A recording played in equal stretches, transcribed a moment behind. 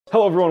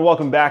Hello everyone,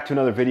 welcome back to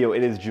another video.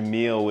 It is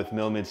Jamil with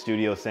MILMID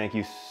Studios. Thank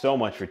you so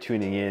much for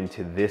tuning in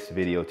to this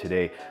video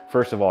today.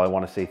 First of all, I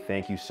want to say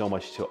thank you so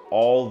much to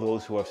all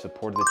those who have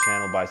supported the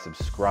channel by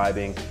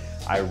subscribing.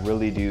 I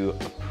really do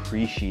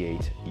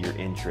appreciate your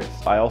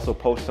interest. I also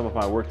post some of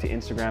my work to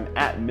Instagram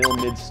at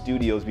MILMID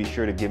Studios. Be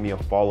sure to give me a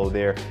follow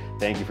there.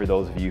 Thank you for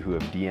those of you who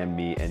have DM'd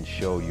me and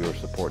showed your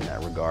support in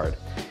that regard.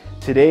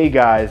 Today,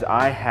 guys,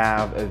 I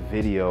have a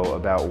video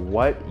about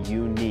what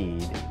you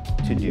need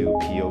to do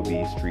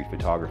POV street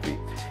photography.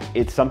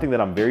 It's something that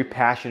I'm very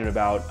passionate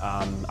about.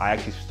 I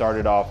actually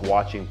started off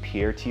watching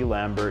Pierre T.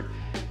 Lambert,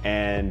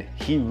 and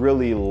he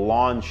really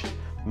launched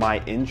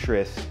my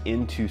interest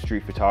into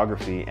street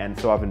photography. And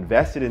so I've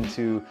invested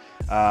into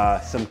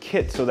some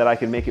kits so that I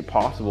can make it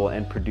possible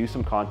and produce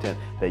some content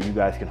that you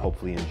guys can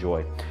hopefully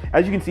enjoy.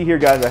 As you can see here,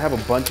 guys, I have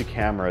a bunch of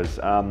cameras.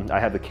 I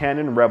have the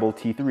Canon Rebel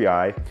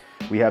T3i,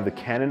 we have the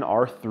Canon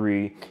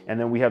R3, and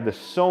then we have the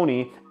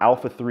Sony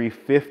Alpha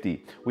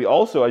 350. We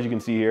also, as you can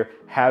see here,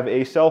 have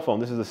a cell phone.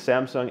 This is a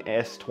Samsung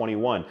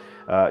S21.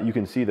 You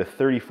can see the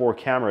 34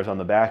 cameras on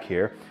the back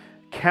here.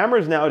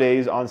 Cameras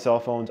nowadays on cell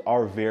phones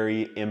are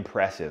very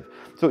impressive.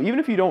 So even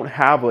if you don't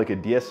have like a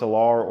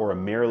DSLR or a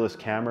mirrorless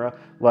camera,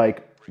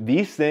 like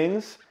these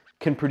things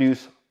can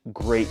produce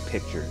great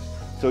pictures.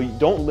 So you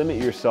don't limit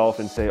yourself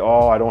and say,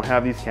 oh, I don't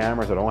have these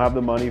cameras, I don't have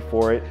the money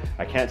for it,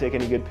 I can't take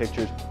any good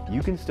pictures.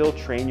 You can still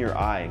train your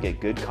eye and get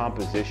good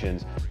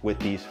compositions with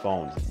these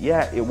phones.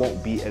 Yeah, it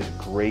won't be as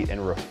great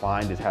and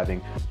refined as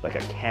having like a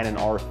Canon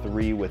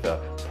R3 with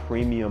a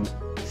premium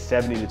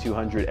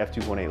 70-200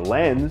 f2.8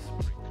 lens,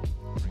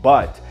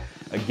 but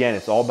again,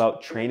 it's all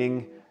about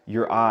training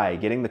your eye,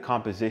 getting the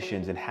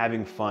compositions and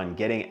having fun,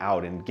 getting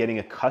out and getting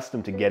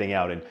accustomed to getting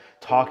out and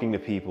talking to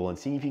people and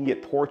seeing if you can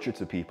get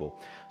portraits of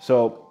people.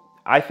 So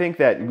I think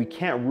that we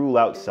can't rule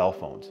out cell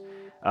phones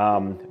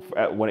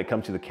when it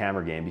comes to the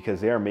camera game, because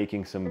they are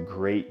making some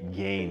great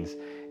gains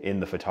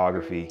in the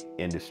photography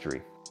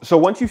industry. So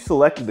once you've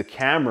selected the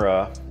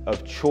camera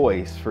of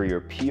choice for your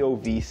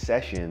POV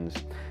sessions,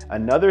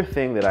 another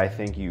thing that I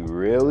think you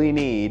really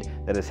need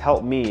that has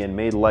helped me and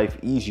made life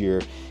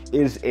easier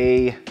is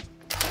a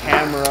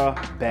camera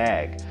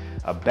bag,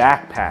 a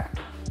backpack.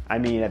 I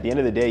mean, at the end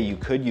of the day, you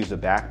could use a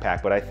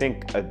backpack, but I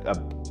think a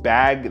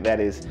bag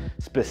that is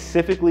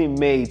specifically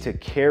made to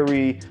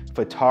carry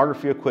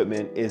photography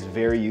equipment is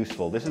very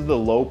useful. This is the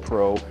Low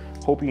Pro.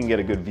 Hope you can get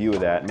a good view of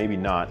that, maybe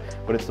not,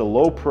 but it's the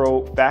Low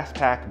Pro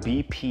Fastpack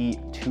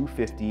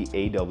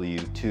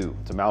BP250AW2.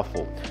 It's a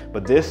mouthful,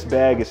 but this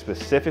bag is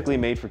specifically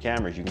made for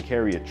cameras. You can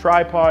carry a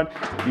tripod,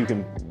 you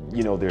can,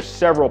 there's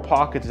several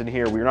pockets in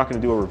here. We're not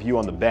gonna do a review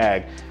on the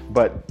bag,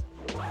 but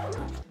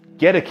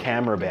get a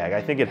camera bag.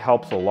 I think it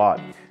helps a lot.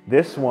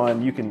 This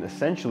one, you can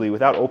essentially,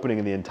 without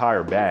opening the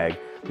entire bag,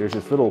 there's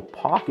this little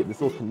pocket,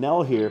 this little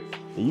canal here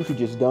that you could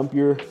just dump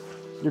your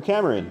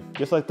camera in,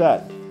 just like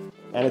that,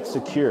 and it's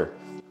secure.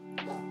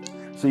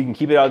 So you can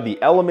keep it out of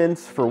the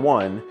elements for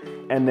one,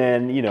 and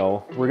then,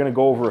 we're gonna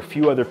go over a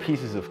few other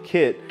pieces of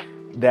kit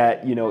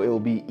that, it'll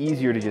be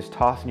easier to just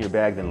toss in your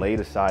bag than lay it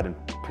aside and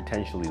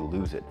potentially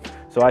lose it.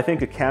 So I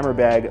think a camera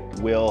bag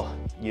will,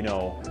 you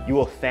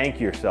will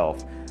thank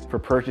yourself for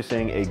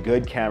purchasing a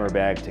good camera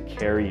bag to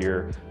carry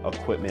your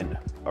equipment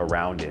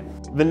around in.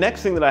 The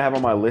next thing that I have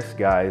on my list,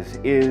 guys,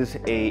 is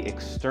a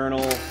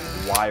external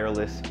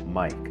wireless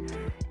mic.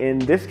 In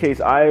this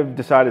case, I've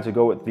decided to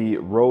go with the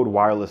Rode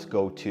Wireless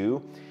Go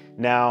 2.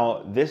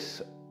 Now,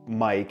 this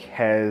mic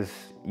has,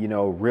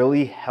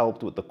 really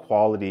helped with the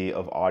quality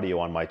of audio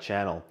on my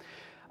channel.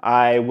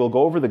 I will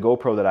go over the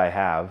GoPro that I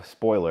have,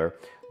 spoiler,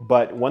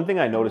 but one thing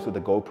I noticed with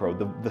the GoPro,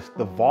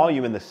 the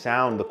volume and the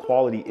sound, the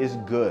quality is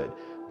good,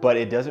 but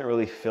it doesn't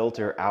really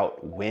filter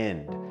out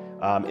wind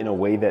in a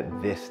way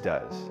that this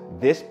does.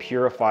 This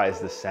purifies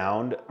the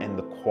sound and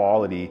the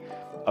quality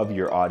of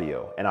your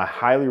audio, and I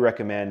highly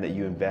recommend that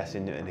you invest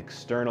in an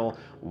external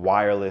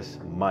wireless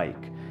mic.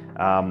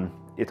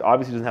 It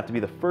obviously doesn't have to be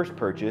the first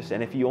purchase,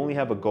 and if you only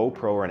have a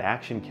GoPro or an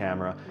action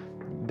camera,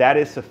 that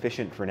is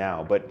sufficient for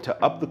now. But to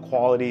up the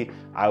quality,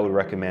 I would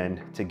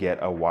recommend to get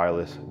a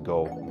wireless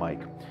Go mic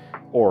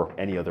or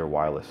any other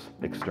wireless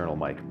external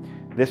mic.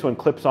 This one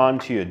clips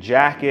onto your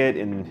jacket.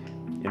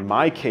 In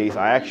my case,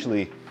 I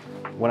actually,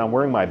 when I'm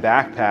wearing my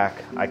backpack,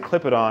 I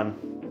clip it on.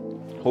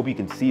 Hope you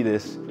can see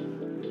this,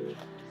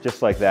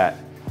 just like that.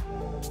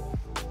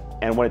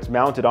 And when it's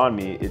mounted on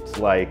me, it's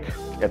like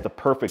at the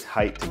perfect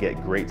height to get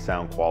great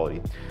sound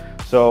quality.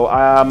 So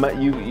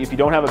if you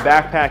don't have a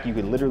backpack, you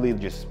can literally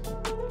just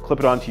clip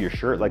it onto your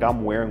shirt. Like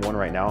I'm wearing one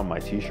right now on my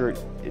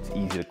t-shirt. It's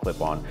easy to clip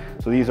on.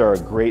 So these are a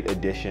great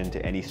addition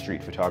to any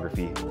street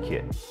photography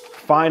kit.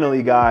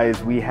 Finally,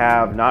 guys, we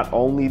have not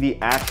only the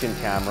action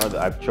camera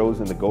that I've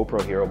chosen, the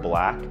GoPro Hero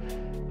Black,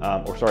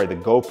 the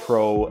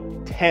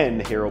GoPro 10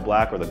 Hero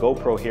Black or the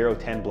GoPro Hero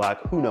 10 Black,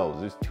 who knows,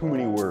 there's too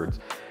many words.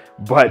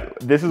 But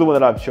this is the one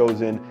that I've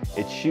chosen.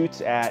 It shoots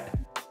at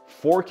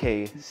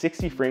 4K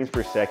 60 frames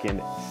per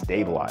second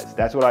stabilized.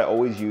 That's what I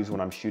always use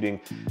when I'm shooting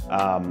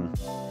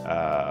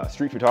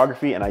street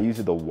photography, and I use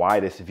the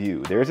widest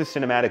view. There's a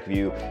cinematic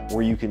view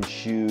where you can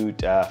shoot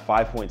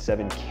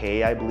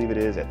 5.7K, I believe it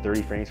is, at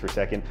 30 frames per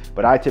second,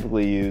 but I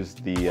typically use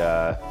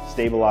the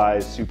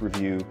stabilized super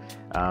view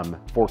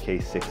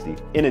 4K 60.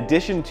 In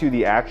addition to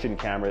the action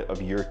camera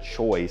of your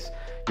choice,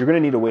 you're gonna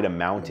need a way to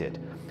mount it.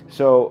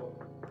 So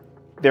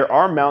there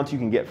are mounts you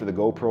can get for the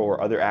GoPro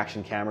or other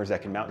action cameras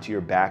that can mount to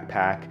your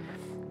backpack.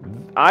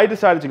 I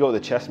decided to go with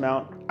the chest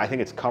mount. I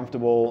think it's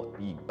comfortable.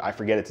 I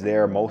forget it's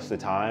there most of the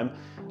time.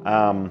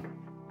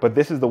 But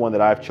this is the one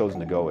that I've chosen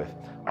to go with.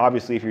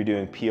 Obviously, if you're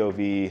doing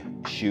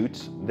POV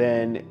shoots,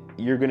 then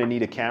you're gonna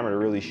need a camera to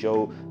really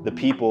show the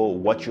people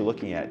what you're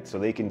looking at so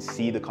they can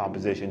see the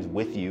compositions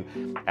with you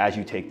as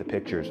you take the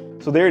pictures.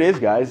 So there it is,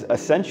 guys.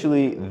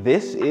 Essentially,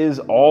 this is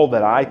all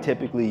that I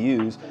typically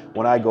use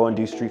when I go and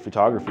do street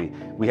photography.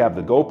 We have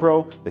the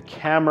GoPro, the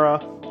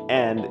camera,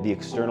 and the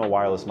external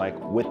wireless mic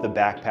with the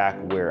backpack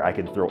where I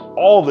can throw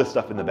all this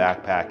stuff in the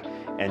backpack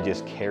and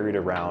just carry it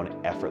around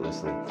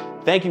effortlessly.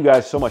 Thank you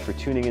guys so much for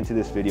tuning into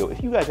this video.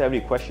 If you guys have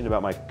any questions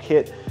about my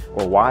kit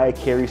or why I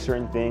carry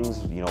certain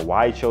things, you know,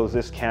 why I chose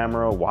this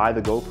camera, why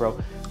the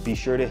GoPro, be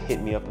sure to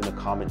hit me up in the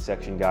comment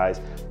section, guys.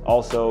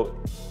 Also,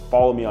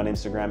 follow me on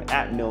Instagram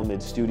at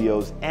MILMID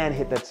Studios and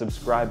hit that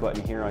subscribe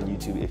button here on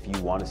YouTube if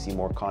you want to see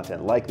more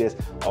content like this,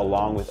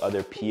 along with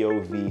other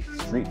POV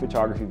street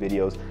photography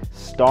videos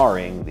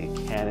starring the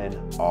Canon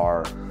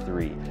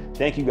R3.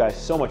 Thank you guys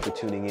so much for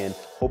tuning in.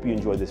 Hope you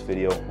enjoyed this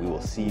video. We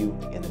will see you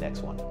in the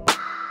next one.